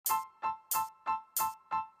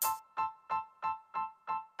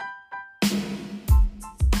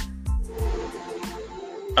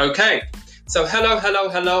Okay, so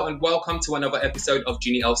hello, and welcome to another episode of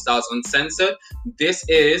Genie L Stars Uncensored. This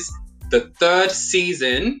is the third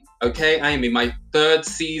season. Okay, I am in my third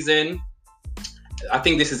season. I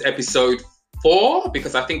think this is episode 4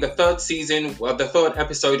 because I think the third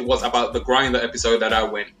episode was about the Grindr episode that I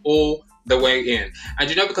went all the way in. And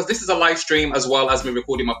because this is a live stream as well as me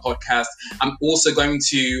recording my podcast, I'm also going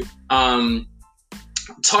to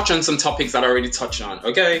touch on some topics that I already touched on.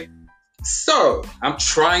 Okay. So I'm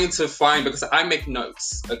trying to find, because I make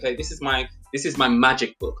notes. Okay, this is my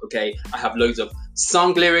magic book. Okay, I have loads of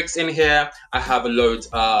song lyrics in here. I have loads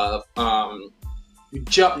of I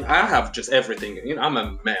have just everything. I'm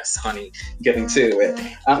a mess, honey. Getting to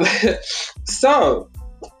it. So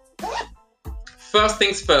first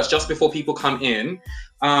things first, just before people come in,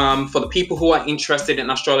 for the people who are interested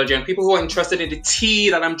in astrology and people who are interested in the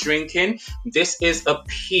tea that I'm drinking, this is a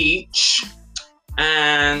peach.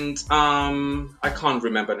 And I can't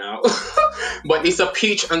remember now, but it's a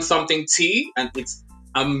peach and something tea, and it's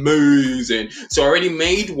amazing. So I already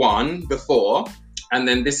made one before, and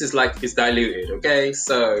then this is it's diluted. Okay,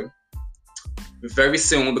 so very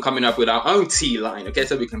soon we'll be coming up with our own tea line. Okay,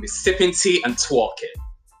 so we can be sipping tea and talking.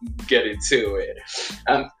 Get into it.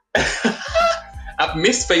 I've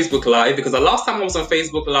missed Facebook Live because the last time I was on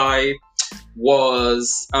Facebook Live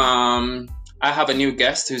was I have a new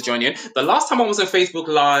guest who's joining in. The last time I was on Facebook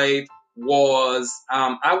Live was,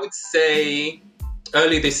 I would say,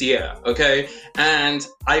 early this year, okay? And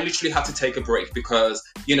I literally had to take a break because,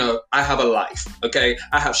 I have a life, okay?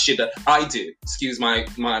 I have shit that I do. Excuse my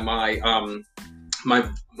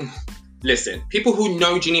listen, people who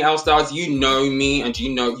know Genie L Stars, you know me, and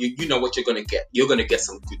you know what you're gonna get. You're gonna get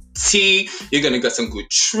some good tea, you're gonna get some good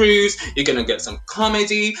truths, you're gonna get some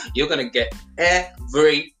comedy, you're gonna get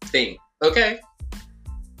everything. Okay?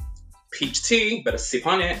 Peach tea, better sip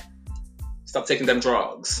on it. Stop taking them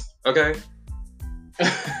drugs. Okay?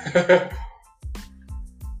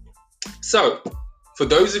 So, for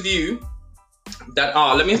those of you that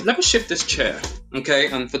are, let me shift this chair. Okay?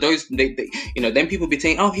 And for those, then people be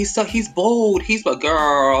saying, oh, he's bold, he's a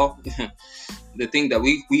girl. The thing that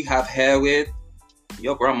we have hair with,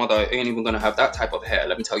 your grandmother ain't even gonna have that type of hair.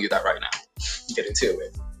 Let me tell you that right now. Get into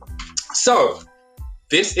it. So,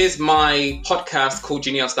 this is my podcast called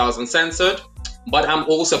Genie L Stars Uncensored, but I'm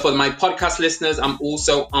also, for my podcast listeners, I'm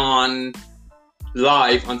also on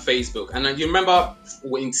live on Facebook. And you remember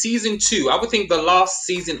in season 2, I would think the last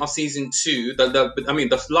season of season 2,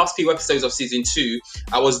 the last few episodes of season 2,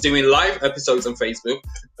 I was doing live episodes on Facebook,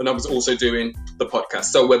 and I was also doing the podcast.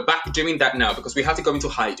 So we're back doing that now because we had to go into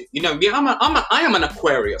hiding. I am an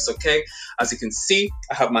Aquarius, okay? As you can see,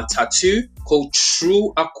 I have my tattoo called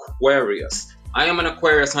True Aquarius. I am an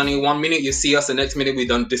Aquarius, honey. 1 minute you see us, the next minute we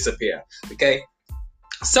don't disappear. Okay?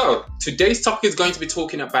 So, today's topic is going to be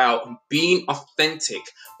talking about being authentic.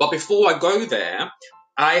 But before I go there,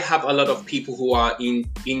 I have a lot of people who are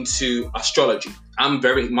into astrology. I'm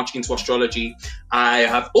very much into astrology. I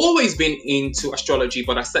have always been into astrology,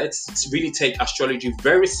 but I started to really take astrology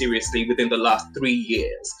very seriously within the last 3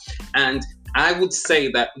 years. And I would say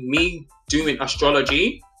that me doing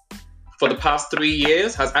astrology for the past 3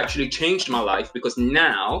 years has actually changed my life, because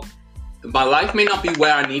now my life may not be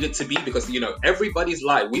where I need it to be, because everybody's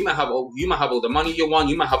life, you might have all the money you want,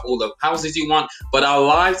 you might have all the houses you want, but our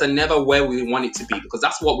lives are never where we want it to be, because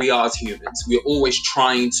that's what we are as humans. We're always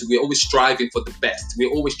striving for the best.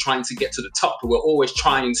 We're always trying to get to the top. We're always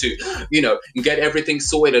trying to get everything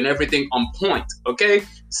sorted and everything on point. Okay,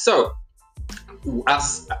 so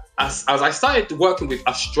as I started working with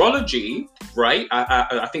astrology, right?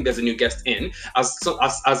 I think there's a new guest in. As soon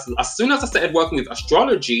as I started working with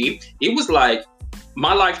astrology, it was like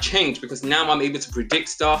my life changed, because now I'm able to predict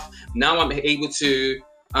stuff. Now I'm able to.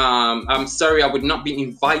 I'm sorry, I would not be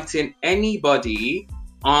inviting anybody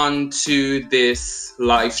onto this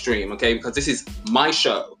live stream, okay? Because this is my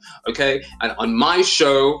show, okay? And on my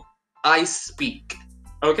show, I speak.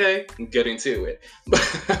 Okay, get into it.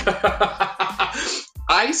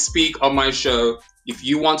 I speak on my show. If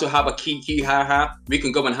you want to have a kiki ha, we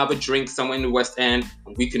can go and have a drink somewhere in the West End,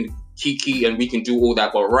 and we can kiki and we can do all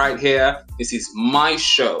that. But right here, this is my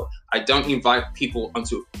show. I don't invite people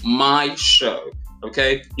onto my show.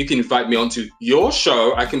 Okay, you can invite me onto your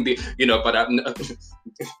show. I can be, but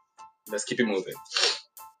let's keep it moving.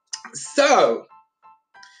 So,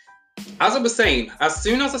 as I was saying, as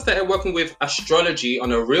soon as I started working with astrology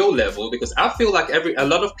on a real level, because I feel like a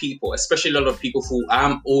lot of people, especially a lot of people who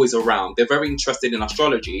I'm always around, they're very interested in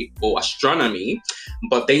astrology or astronomy,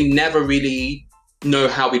 but they never really know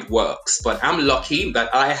how it works. But I'm lucky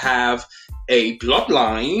that I have a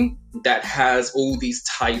bloodline that has all these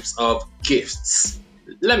types of gifts.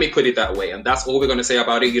 Let me put it that way. And that's all we're going to say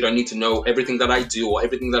about it. You don't need to know everything that I do or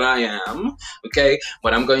everything that I am. Okay.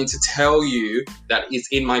 But I'm going to tell you that it's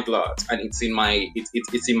in my blood and it's in my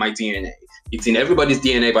DNA. It's in everybody's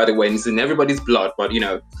DNA, by the way, and it's in everybody's blood. But,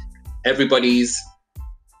 everybody's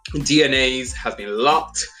DNAs has been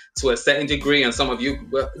locked to a certain degree, and some of you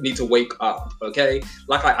need to wake up. Okay.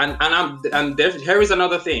 Here is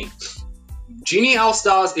another thing. Genie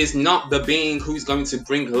Allstars is not the being who's going to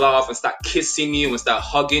bring love and start kissing you and start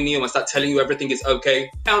hugging you and start telling you everything is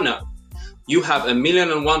okay. Hell no. You have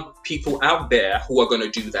 1,000,001 people out there who are going to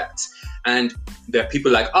do that. And there are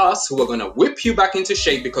people like us who are going to whip you back into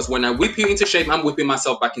shape, because when I whip you into shape, I'm whipping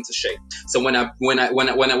myself back into shape. So when I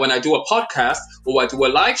do a podcast or I do a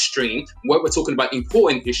live stream where we're talking about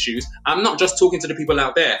important issues, I'm not just talking to the people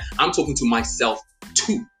out there. I'm talking to myself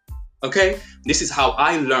too. Okay? This is how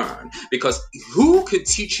I learn, because who could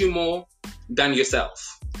teach you more than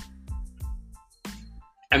yourself?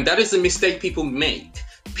 And that is a mistake people make.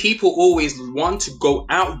 People always want to go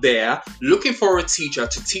out there looking for a teacher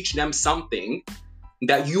to teach them something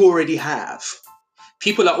that you already have.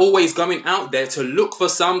 People are always going out there to look for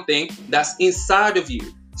something that's inside of you.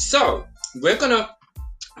 So we're gonna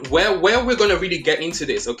where we're gonna really get into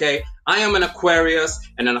this, okay? I am an Aquarius,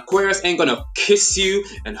 and an Aquarius ain't gonna kiss you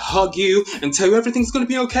and hug you and tell you everything's gonna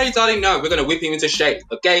be okay, darling. No, we're gonna whip you into shape,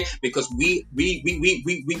 okay? Because we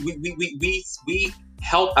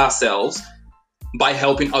help ourselves by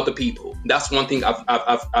helping other people. That's one thing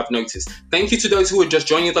I've noticed. Thank you to those who are just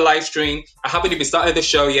joining the live stream. I haven't even started the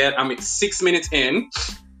show yet. I'm 6 minutes in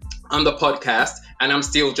on the podcast, and I'm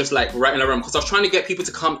still just like writing around because I was trying to get people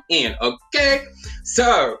to come in. Okay,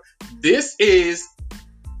 so this is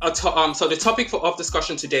so the topic of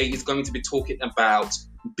discussion today is going to be talking about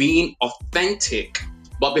being authentic.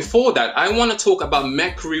 But before that, I want to talk about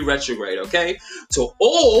Mercury retrograde. Okay, to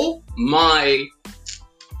all my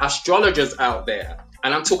astrologers out there,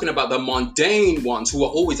 and I'm talking about the mundane ones who are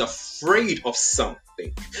always afraid of something.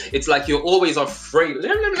 It's like you're always afraid.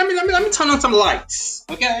 Let me turn on some lights,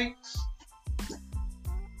 okay?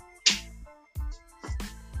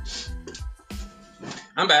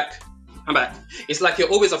 I'm back. It's like you're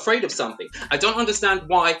always afraid of something. I don't understand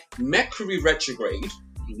why Mercury retrograde.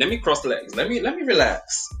 Let me cross legs. Let me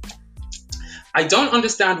relax. I don't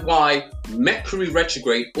understand why Mercury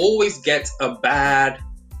retrograde always gets a bad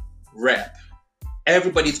rep.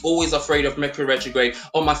 Everybody's always afraid of Mercury retrograde.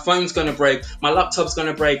 Oh, my phone's gonna break. My laptop's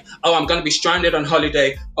gonna break. Oh, I'm gonna be stranded on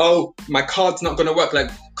holiday. Oh, my card's not gonna work.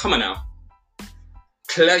 Like, come on now.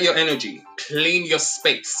 Clear your energy. Clean your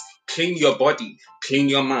space. Clean your body. Clean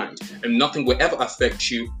your mind. And nothing will ever affect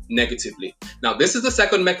you negatively. Now, this is the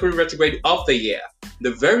second Mercury retrograde of the year.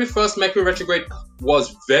 The very first Mercury retrograde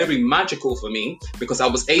was very magical for me because I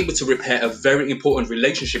was able to repair a very important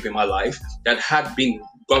relationship in my life that had been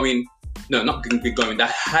that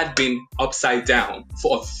had been upside down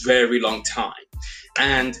for a very long time.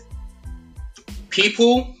 And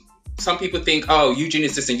some people think, oh, Eugene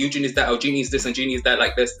is this and Eugene is that, oh, Jeannie is this and Jeannie is that,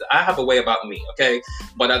 like this. I have a way about me, okay?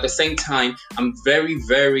 But at the same time, I'm very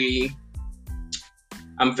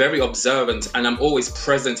observant, and I'm always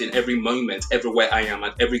present in every moment, everywhere I am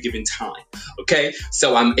at every given time, okay?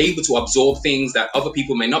 So I'm able to absorb things that other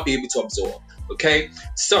people may not be able to absorb, okay?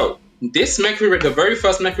 So this the very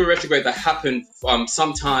first Mercury retrograde that happened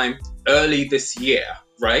sometime early this year,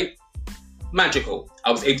 right? Magical. I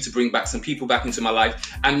was able to bring back some people back into my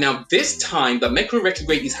life. And now this time, the Mercury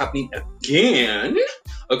retrograde is happening again,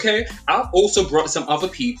 okay? I've also brought some other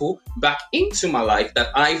people back into my life that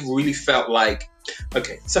I really felt like,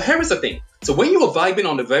 okay, so here is the thing. So when you are vibing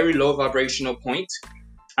on a very low vibrational point,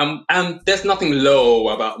 and there's nothing low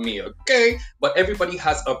about me, okay? But everybody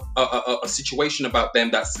has a situation about them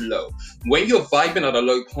that's low. When you're vibing at a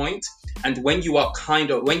low point, and when you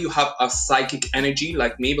have a psychic energy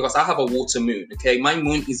like me, because I have a water moon, okay? My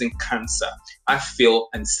moon is in Cancer. I feel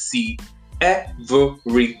and see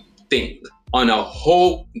everything on a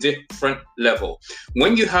whole different level.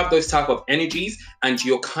 When you have those type of energies and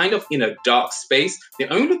you're kind of in a dark space, the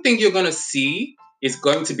only thing you're going to see is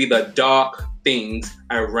going to be the dark things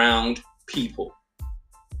around people.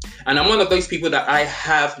 And I'm one of those people that I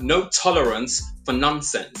have no tolerance for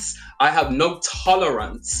nonsense. I have no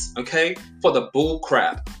tolerance, okay, for the bull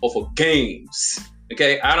crap or for games.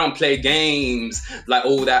 Okay, I don't play games like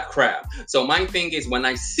all that crap. So my thing is, when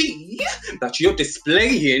I see that you're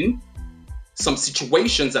displaying some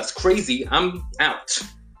situations that's crazy, I'm out.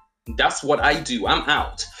 That's what I do. I'm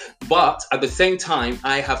out. But at the same time,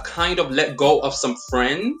 I have kind of let go of some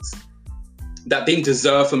friends that didn't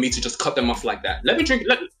deserve for me to just cut them off like that. Let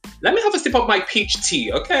me have a sip of my peach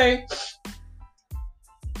tea, okay?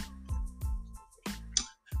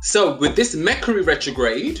 So with this Mercury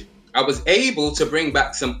retrograde, I was able to bring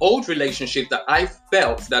back some old relationships that I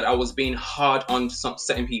felt that I was being hard on some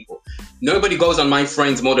certain people. Nobody goes on my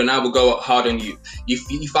friends more than I will go hard on you.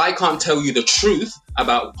 If I can't tell you the truth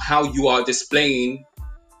about how you are displaying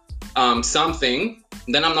something,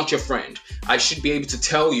 then I'm not your friend. I should be able to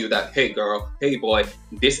tell you that, hey girl, hey boy,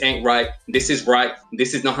 this ain't right, this is right,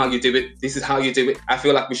 this is not how you do it, this is how you do it. I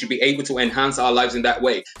feel like we should be able to enhance our lives in that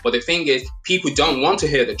way. But the thing is, people don't want to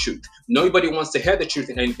hear the truth. Nobody wants to hear the truth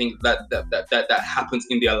in anything that happens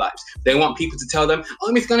in their lives. They want people to tell them,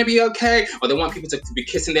 oh, it's gonna be okay. Or they want people to be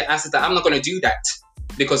kissing their asses that I'm not gonna do that.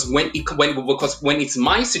 Because when it's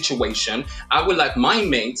my situation, I would like my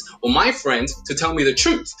mates or my friends to tell me the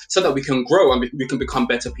truth so that we can grow and we can become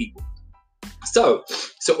better people. So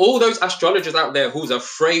all those astrologers out there who's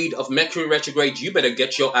afraid of Mercury retrograde, you better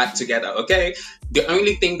get your act together, okay? The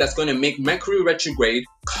only thing that's going to make Mercury retrograde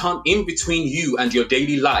come in between you and your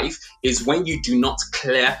daily life is when you do not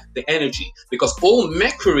clear the energy. Because all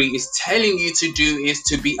Mercury is telling you to do is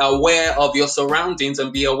to be aware of your surroundings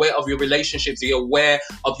and be aware of your relationships, be aware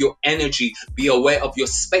of your energy, be aware of your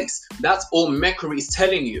space. That's all Mercury is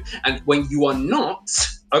telling you. And when you are not,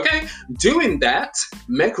 okay, doing that,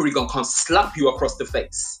 Mercury gonna come slap you across the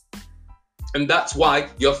face. And that's why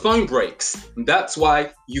your phone breaks. That's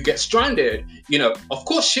why you get stranded. You know, of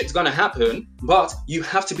course shit's gonna happen, but you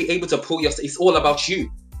have to be able to pull yourself. It's all about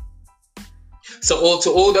you. So to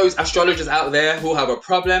all those astrologers out there who have a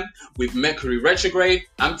problem with Mercury retrograde,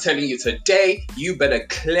 I'm telling you today, you better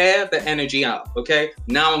clear the energy out, okay?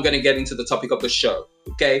 Now I'm gonna get into the topic of the show,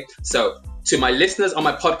 okay? So to my listeners on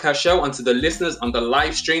my podcast show and to the listeners on the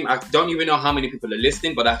live stream, I don't even know how many people are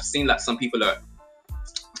listening, but I've seen that some people are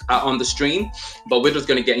on the stream, but we're just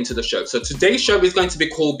going to get into the show. So today's show is going to be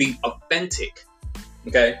called Be Authentic,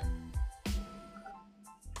 okay?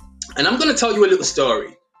 And I'm going to tell you a little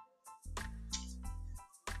story.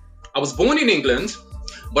 I was born in England,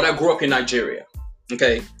 but I grew up in Nigeria,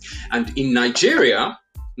 okay? And in Nigeria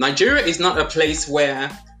is not a place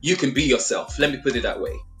where you can be yourself. Let me put it that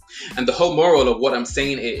way. And the whole moral of what I'm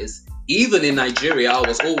saying is, even in Nigeria, I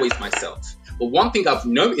was always myself. But one thing I've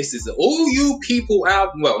noticed is that all you people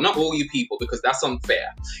out, well, not all you people, because that's unfair.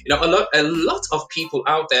 You know, a lot of people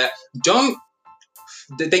out there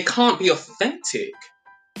they can't be authentic.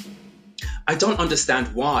 I don't understand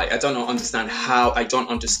why. I don't understand how. I don't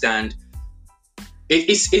understand.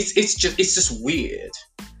 It's just weird.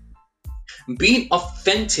 Being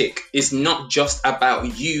authentic is not just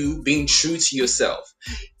about you being true to yourself.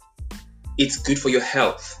 It's good for your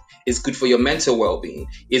health. It's good for your mental well-being.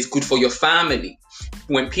 It's good for your family.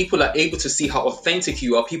 When people are able to see how authentic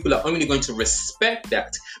you are, people are only going to respect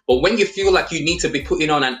that. But when you feel like you need to be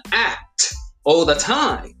putting on an act all the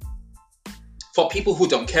time, for people who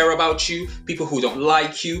don't care about you, people who don't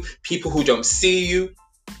like you, people who don't see you,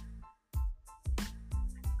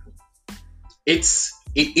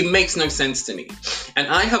 it makes no sense to me. And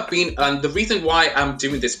I have been, the reason why I'm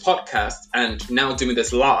doing this podcast and now doing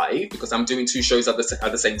this live, because I'm doing two shows at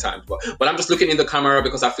the same time. But I'm just looking in the camera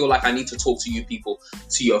because I feel like I need to talk to you people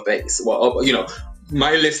to your face. Well, you know,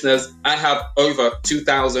 my listeners, I have over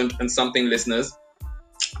 2,000 and something listeners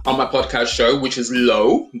on my podcast show, which is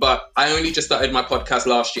low, but I only just started my podcast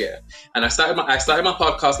last year. And I started my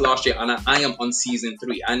podcast last year, and I am on season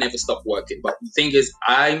 3. I never stopped working. But the thing is,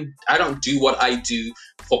 I don't do what I do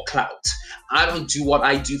for clout. I don't do what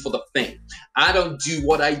I do for the fame. I don't do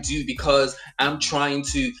what I do because I'm trying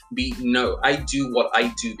to be, no, I do what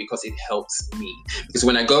I do because it helps me. Because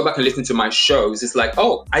when I go back and listen to my shows, it's like,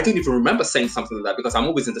 oh, I didn't even remember saying something like that, because I'm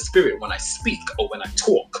always in the spirit when I speak or when I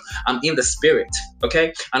talk. I'm in the spirit,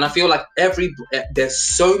 okay? And I feel like there's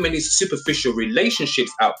so many superficial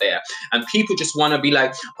relationships out there, and people just want to be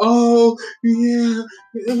like, oh, yeah,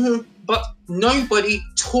 but nobody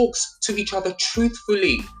talks to each other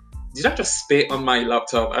truthfully. Did I just spit on my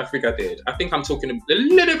laptop? I think I did. I think I'm talking a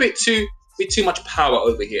little bit too much power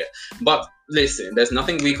over here. But listen, there's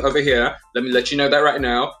nothing weak over here. Let me let you know that right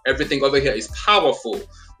now. Everything over here is powerful.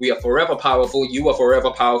 We are forever powerful. You are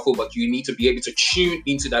forever powerful, but you need to be able to tune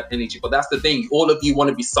into that energy. But that's the thing. All of you want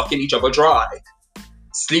to be sucking each other dry,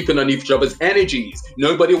 sleeping on each other's energies.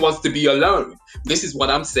 Nobody wants to be alone. This is what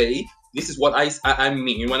I'm saying. This is what I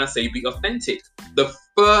mean when I say be authentic. The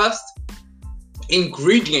first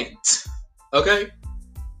ingredient, okay,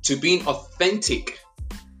 to being authentic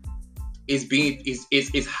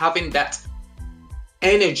is having that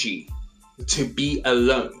energy to be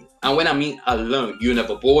alone. And when I mean alone, you're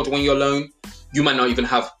never bored when you're alone. You might not even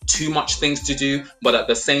have too much things to do, but at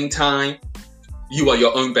the same time, you are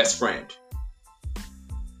your own best friend.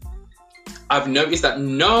 I've noticed that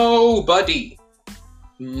nobody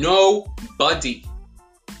Nobody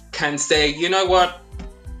can say, you know what?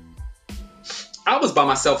 I was by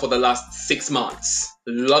myself for the last 6 months,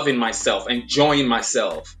 loving myself, enjoying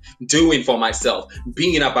myself, doing for myself,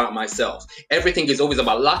 being about myself. Everything is always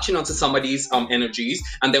about latching onto somebody's energies,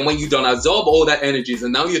 and then when you don't absorb all that energies,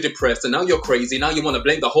 and now you're depressed, and now you're crazy, now you want to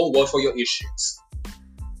blame the whole world for your issues.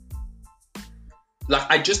 Like,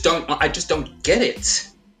 I just don't get it.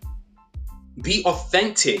 Be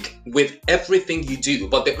authentic with everything you do,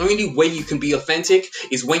 but the only way you can be authentic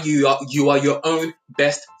is when you are your own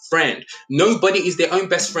best friend. Nobody is their own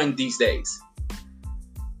best friend these days.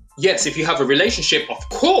 Yes, if you have a relationship, of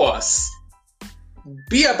course,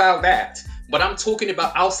 be about that. But I'm talking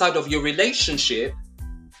about outside of your relationship.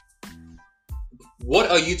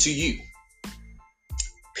 What are you to you?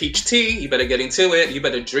 Peach tea, you better get into it. You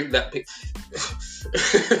better drink that.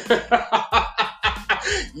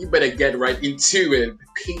 You better get right into it.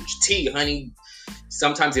 Peach tea, honey.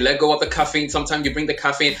 Sometimes you let go of the caffeine. Sometimes you bring the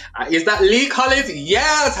caffeine. Is that Lee Collins?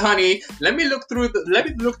 Yes, honey. Let me look through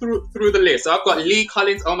the list. So I've got Lee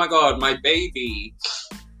Collins. Oh my God, my baby.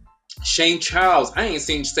 Shane Charles. I ain't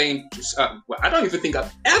seen Shane. I don't even think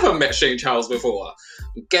I've ever met Shane Charles before.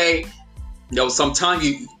 Okay. There was some time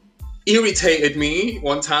you irritated me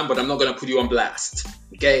one time, but I'm not gonna put you on blast.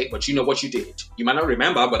 Okay. But you know what you did. You might not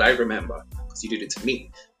remember, but I remember. You did it to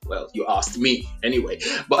me. Well, you asked me anyway.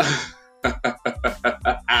 But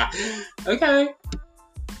okay.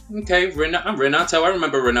 I'm Renato. I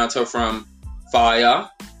remember Renato from Fire.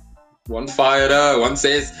 One fired. One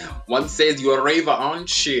says you're a raver,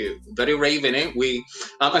 aren't you? Very raving, ain't we?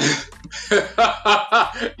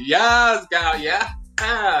 Yes, girl. Yes,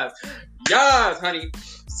 honey.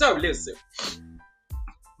 So listen,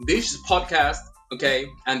 this podcast, okay,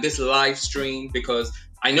 and this live stream, because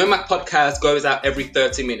I know my podcast goes out every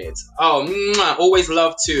 30 minutes. Oh, always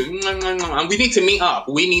love to. And we need to meet up.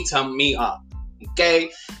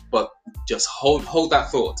 Okay? But just hold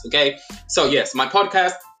that thought, okay? So yes, my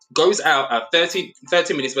podcast goes out at 30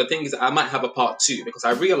 minutes, but the thing is I might have a part 2 because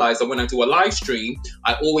I realize that when I do a live stream,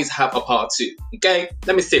 I always have a part 2, okay?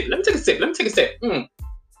 Let me take a sip.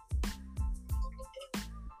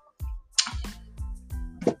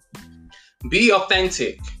 Be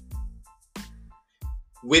authentic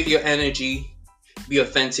with your energy. Be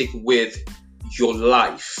authentic with your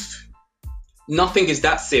life. Nothing is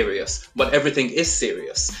that serious, but everything is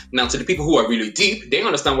serious. Now, to the people who are really deep, they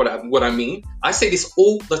understand what I mean. I say this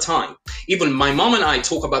all the time. Even my mom and I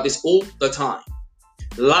talk about this all the time.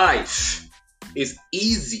 Life is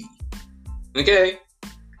easy. Okay?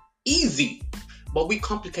 Easy. But we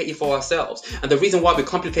complicate it for ourselves. And the reason why we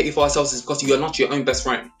complicate it for ourselves is because you are not your own best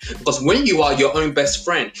friend. Because when you are your own best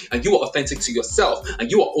friend and you are authentic to yourself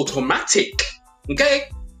and you are automatic, okay?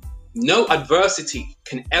 No adversity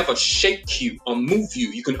can ever shake you or move you.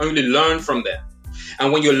 You can only learn from them.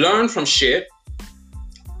 And when you learn from shit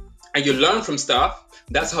and you learn from stuff,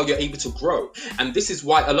 that's how you're able to grow. And this is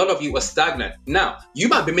why a lot of you are stagnant. Now, you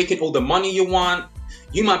might be making all the money you want.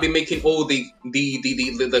 You might be making all the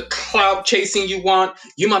cloud chasing you want.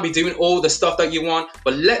 You might be doing all the stuff that you want.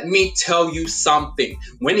 But let me tell you something.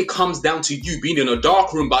 When it comes down to you being in a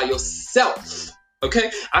dark room by yourself,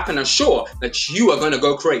 okay, I can assure that you are going to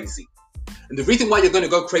go crazy. And the reason why you're going to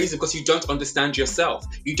go crazy is because you don't understand yourself.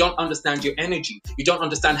 You don't understand your energy. You don't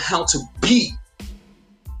understand how to be.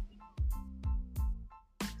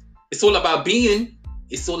 It's all about being.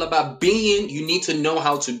 It's all about being. You need to know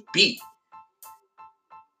how to be.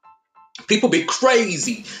 People be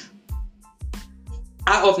crazy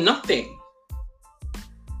out of nothing.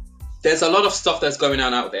 There's a lot of stuff that's going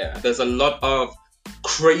on out there. There's a lot of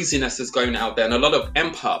craziness that's going out there, and a lot of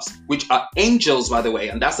empaths, which are angels, by the way.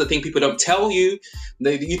 And that's the thing people don't tell you.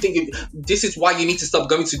 You think this is why you need to stop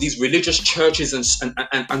going to these religious churches and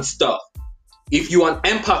stuff. If you are an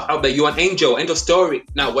empath out there, you're an angel. End of story.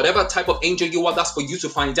 Now, whatever type of angel you are, that's for you to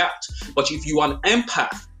find out. But if you are an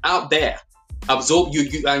empath out there, absorb you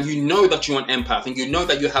and you know that you're an empath and you know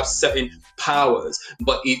that you have certain powers,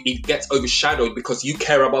 but it gets overshadowed because you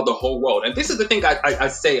care about the whole world. And this is the thing I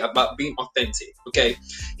say about being authentic, okay?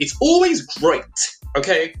 It's always great,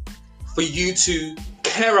 okay, for you to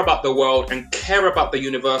care about the world and care about the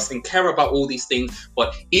universe and care about all these things.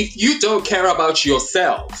 But if you don't care about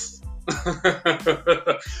yourself,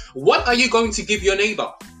 what are you going to give your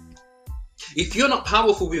neighbor? If you're not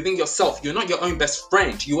powerful within yourself, you're not your own best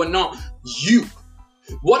friend, you are not you,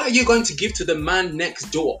 what are you going to give to the man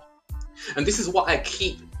next door? And this is what I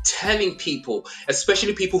keep telling people,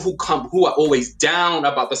 especially people who are always down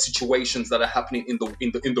about the situations that are happening in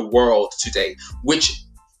the world today, which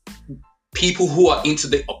people who are into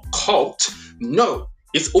the occult know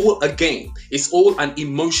It's all a game. It's all an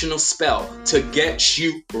emotional spell to get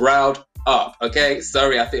you riled up. Okay,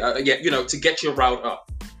 sorry, I think to get you riled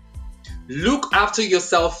up. Look after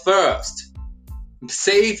yourself first.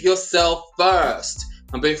 Save yourself first,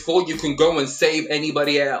 and before you can go and save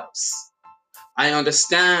anybody else. I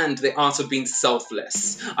understand the art of being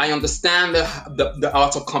selfless. I understand the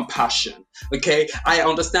art of compassion. Okay, I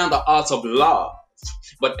understand the art of love.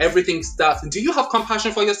 But everything starts. Do you have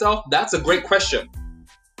compassion for yourself? That's a great question.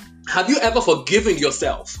 Have you ever forgiven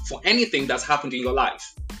yourself for anything that's happened in your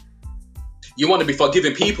life? You want to be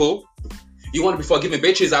forgiving people. You want to be forgiving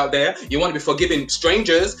bitches out there. You want to be forgiving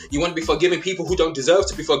strangers. You want to be forgiving people who don't deserve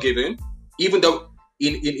to be forgiven. Even though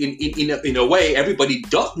in a way, everybody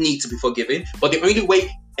does need to be forgiven. But the only way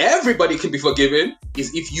everybody can be forgiven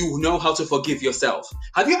is if you know how to forgive yourself.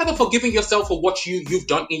 Have you ever forgiven yourself for what you've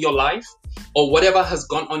done in your life? Or whatever has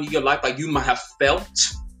gone on in your life that you might have felt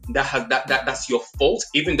that's your fault,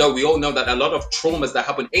 even though we all know that a lot of traumas that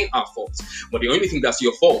happen ain't our fault. But the only thing that's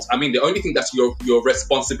your fault, the only thing that's your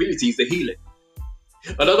responsibility is the healing.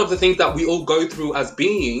 A lot of the things that we all go through as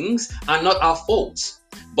beings are not our fault,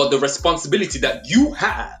 but the responsibility that you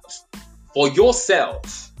have for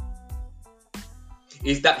yourself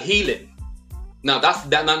is that healing. Now that's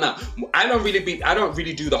that. No. I don't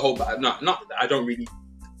really do the whole. I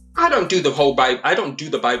don't do the whole Bible. I don't do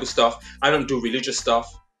the Bible stuff. I don't do religious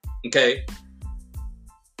stuff. Okay?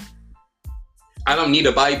 I don't need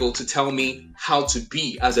a Bible to tell me how to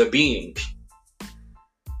be as a being.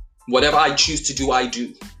 Whatever I choose to do, I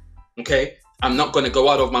do. Okay? I'm not going to go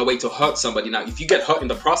out of my way to hurt somebody. Now, if you get hurt in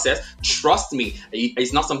the process, trust me,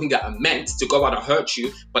 it's not something that I meant to go out and hurt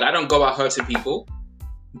you, but I don't go out hurting people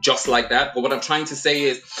just like that. But what I'm trying to say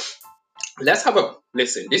is,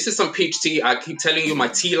 listen, this is some peach tea. I keep telling you, my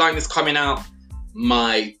tea line is coming out.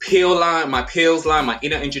 My peels line, my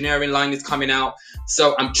inner engineering line is coming out.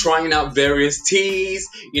 So I'm trying out various teas.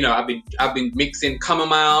 I've been mixing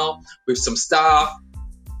chamomile with some stuff.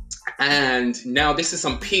 And now this is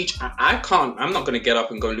some peach. I'm not going to get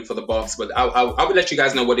up and go look for the box, but I will let you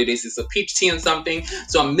guys know what it is. It's a peach tea and something.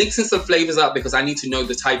 So I'm mixing some flavors up because I need to know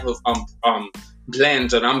the type of blend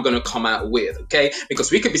that I'm going to come out with, okay?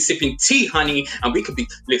 Because we could be sipping tea, honey, and we could be,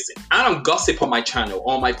 listen, I don't gossip on my channel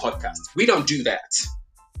or my podcast. We don't do that.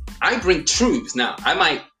 I bring truths. Now, I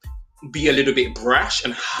might be a little bit brash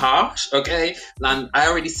and harsh, okay? And I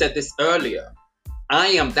already said this earlier. I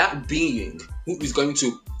am that being who is going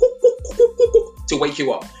to wake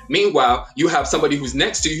you up. Meanwhile, you have somebody who's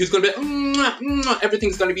next to you who's going to be,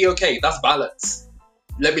 everything's going to be okay. That's balance.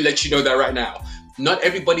 Let me let you know that right now. Not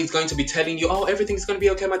everybody's going to be telling you, oh, everything's going to be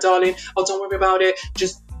okay, my darling. Oh, don't worry about it.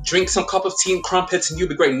 Just drink some cup of tea and crumpets and you'll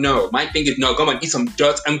be great. No, my thing is, no, go and eat some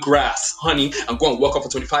dirt and grass, honey, and go and walk off for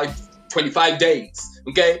 25 days,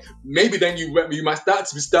 okay? Maybe then you might start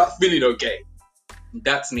feeling okay.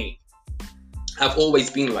 That's me. I've always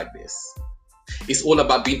been like this. It's all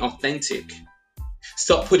about being authentic.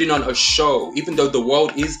 Stop putting on a show, even though the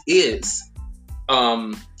world is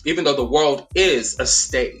a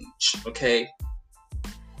stage, okay?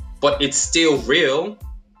 But it's still real.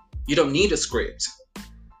 You don't need a script.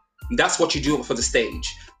 That's what you do for the stage.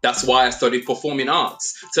 That's why I studied performing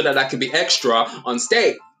arts, so that I can be extra on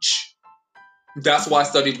stage. That's why I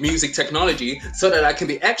studied music technology, so that I can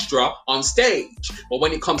be extra on stage. But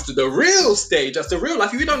when it comes to the real stage, that's the real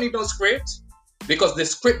life, you don't need no script. Because the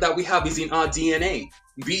script that we have is in our DNA.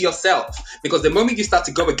 Be yourself. Because the moment you start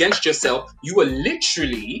to go against yourself, you are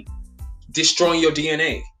literally destroying your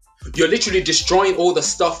DNA. You're literally destroying all the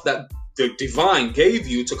stuff that the divine gave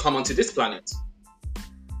you to come onto this planet.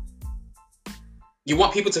 You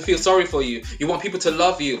want people to feel sorry for you. You want people to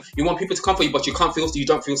love you. You want people to come for you, but you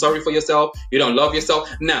don't feel sorry for yourself. You don't love yourself.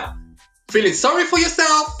 Now, feeling sorry for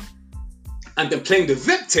yourself and then playing the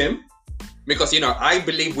victim, because, I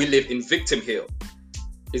believe we live in Victim Hill.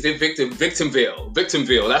 Is it Victimville?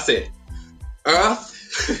 Victimville, that's it. Earth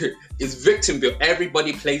is Victimville.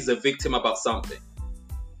 Everybody plays the victim about something.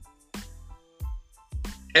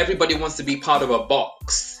 Everybody wants to be part of a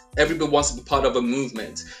box. Everybody wants to be part of a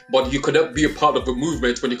movement. But you cannot be a part of a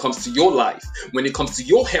movement when it comes to your life, when it comes to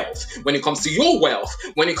your health, when it comes to your wealth,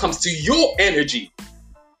 when it comes to your energy.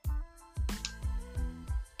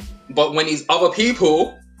 But when it's other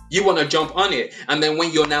people, you want to jump on it. And then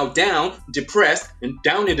when you're now down, depressed, and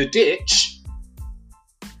down in the ditch,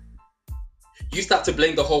 you start to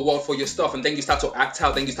blame the whole world for your stuff. And then you start to act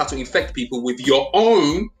out. Then you start to infect people with your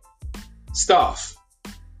own stuff.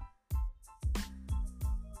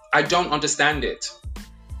 I don't understand it.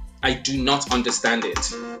 I do not understand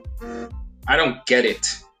it. I don't get it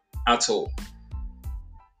at all.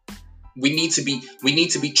 We need to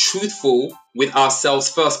be truthful with ourselves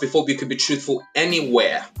first before we could be truthful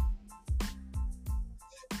anywhere.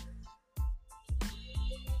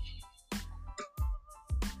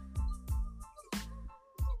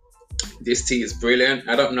 This tea is brilliant.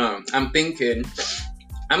 I don't know. I'm thinking,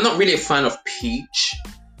 I'm not really a fan of peach,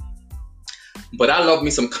 but I love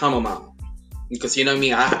me some chamomile. Because you know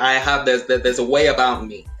me, I have, there's a way about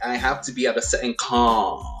me. I have to be at a certain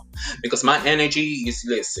calm. Because my energy is,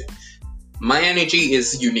 listen, my energy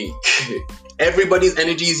is unique. Everybody's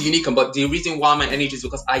energy is unique, but the reason why my energy is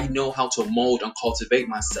because I know how to mold and cultivate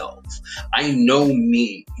myself. I know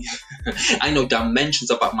me. I know dimensions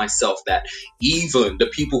about myself that even the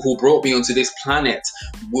people who brought me onto this planet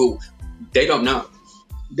they don't know.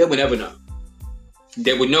 They will never know.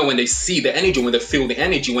 They would know when they see the energy, when they feel the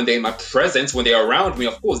energy, when they're in my presence, when they're around me,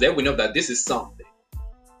 of course, they will know that this is something.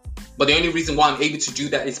 But the only reason why I'm able to do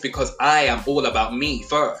that is because I am all about me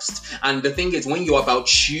first. And the thing is, when you're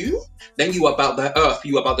about you, then you are about the earth,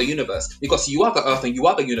 you are about the universe. Because you are the earth and you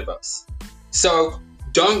are the universe. So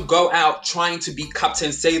don't go out trying to be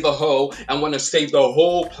Captain Save the Whole and want to save the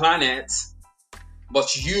whole planet.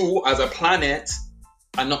 But you, as a planet,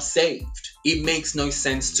 are not saved. It makes no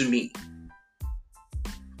sense to me.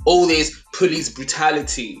 All this police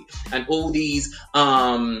brutality and all these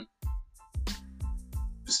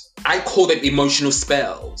I call them emotional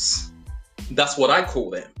spells. That's what I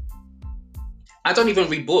call them. I don't even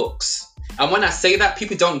read books. And when I say that,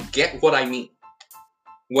 people don't get what I mean.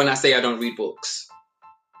 When I say I don't read books.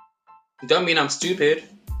 It don't mean I'm stupid.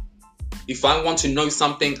 If I want to know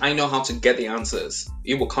something, I know how to get the answers.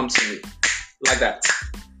 It will come to me. Like that.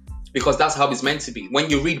 Because that's how it's meant to be. When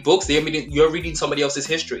you read books, you're reading somebody else's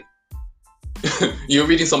history. You're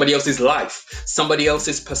reading somebody else's life, somebody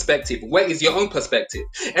else's perspective. Where is your own perspective?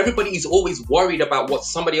 Everybody is always worried about what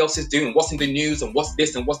somebody else is doing, what's in the news and what's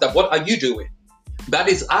this and what's that. What are you doing? That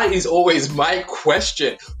is always my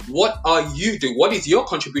question. What are you doing? What is your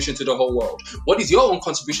contribution to the whole world? What is your own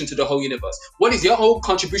contribution to the whole universe? What is your own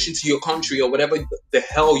contribution to your country or whatever the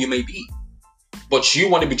hell you may be? But you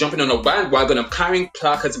want to be jumping on a bandwagon and carrying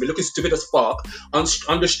placards and be looking stupid as fuck on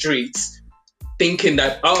the streets, thinking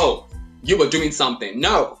that, oh, you were doing something.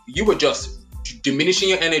 No, you were just diminishing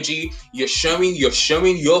your energy. You're showing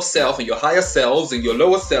yourself and your higher selves and your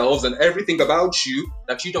lower selves and everything about you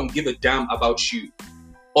that you don't give a damn about you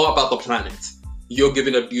or about the planet. You give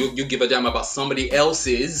a damn about somebody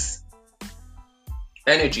else's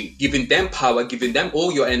energy, giving them power, giving them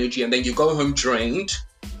all your energy, and then you go home drained,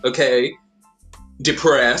 okay,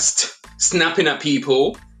 depressed, snapping at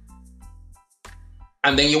people.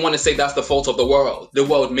 And then you want to say that's the fault of the world. The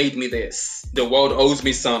world made me this. The world owes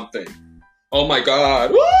me something. Oh my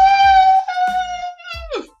God.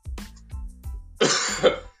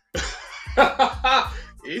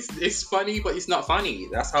 It's funny, but it's not funny.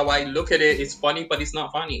 That's how I look at it. It's funny, but it's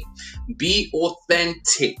not funny. Be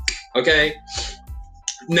authentic, okay?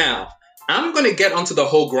 Now, I'm going to get onto the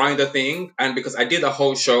whole Grindr thing. And because I did a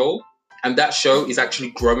whole show, and that show is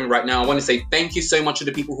actually growing right now. I want to say thank you so much to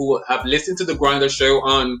the people who have listened to the Grindr show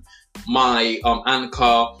on my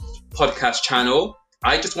Anchor podcast channel.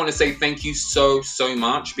 I just want to say thank you so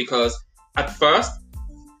much because at first,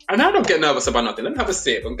 and I don't get nervous about nothing. Let me have a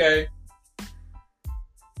sip, okay?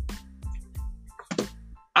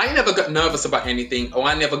 I never get nervous about anything, or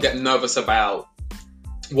I never get nervous about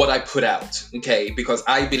what I put out, okay? Because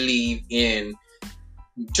I believe in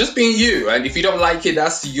just being you, and if you don't like it,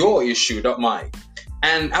 that's your issue, not mine.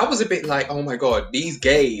 And I was a bit like, oh my God, these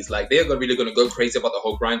gays, like they're really gonna go crazy about the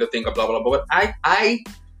whole Grindr thing, blah blah blah. But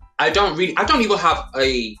I don't even have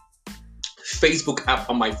a Facebook app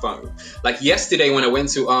on my phone. Like yesterday when I went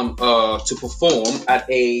to perform at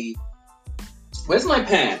a, where's my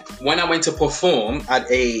pen? When I went to perform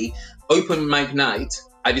at a open mic night,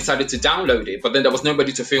 I decided to download it, but then there was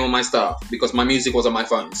nobody to film my stuff because my music was on my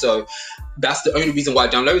phone. So that's the only reason why I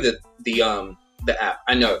downloaded the app.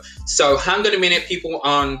 I know. So hang on a minute, people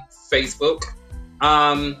on Facebook.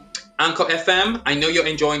 Anchor FM, I know you're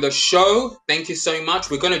enjoying the show. Thank you so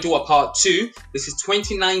much. We're going to do a part 2. This is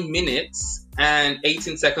 29 minutes and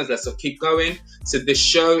 18 seconds. Let's keep going. So the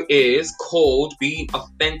show is called Being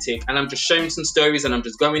Authentic, and I'm just sharing some stories and I'm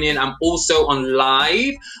just going in. I'm also on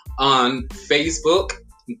live on Facebook.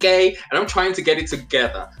 Okay, and I'm trying to get it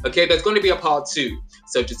together. Okay, there's going to be a part 2.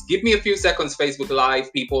 So just give me a few seconds, Facebook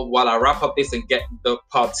Live people, while I wrap up this and get the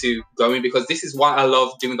part 2 going, because this is why I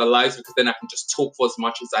love doing the lives, because then I can just talk for as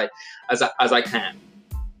much as I can.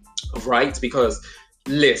 Right? Because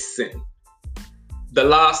listen,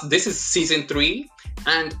 this is season 3,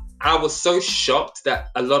 and I was so shocked that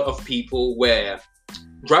a lot of people were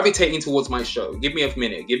gravitating towards my show. Give me a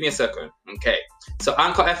minute. Give me a second. Okay. So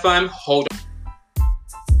Anchor FM, hold on.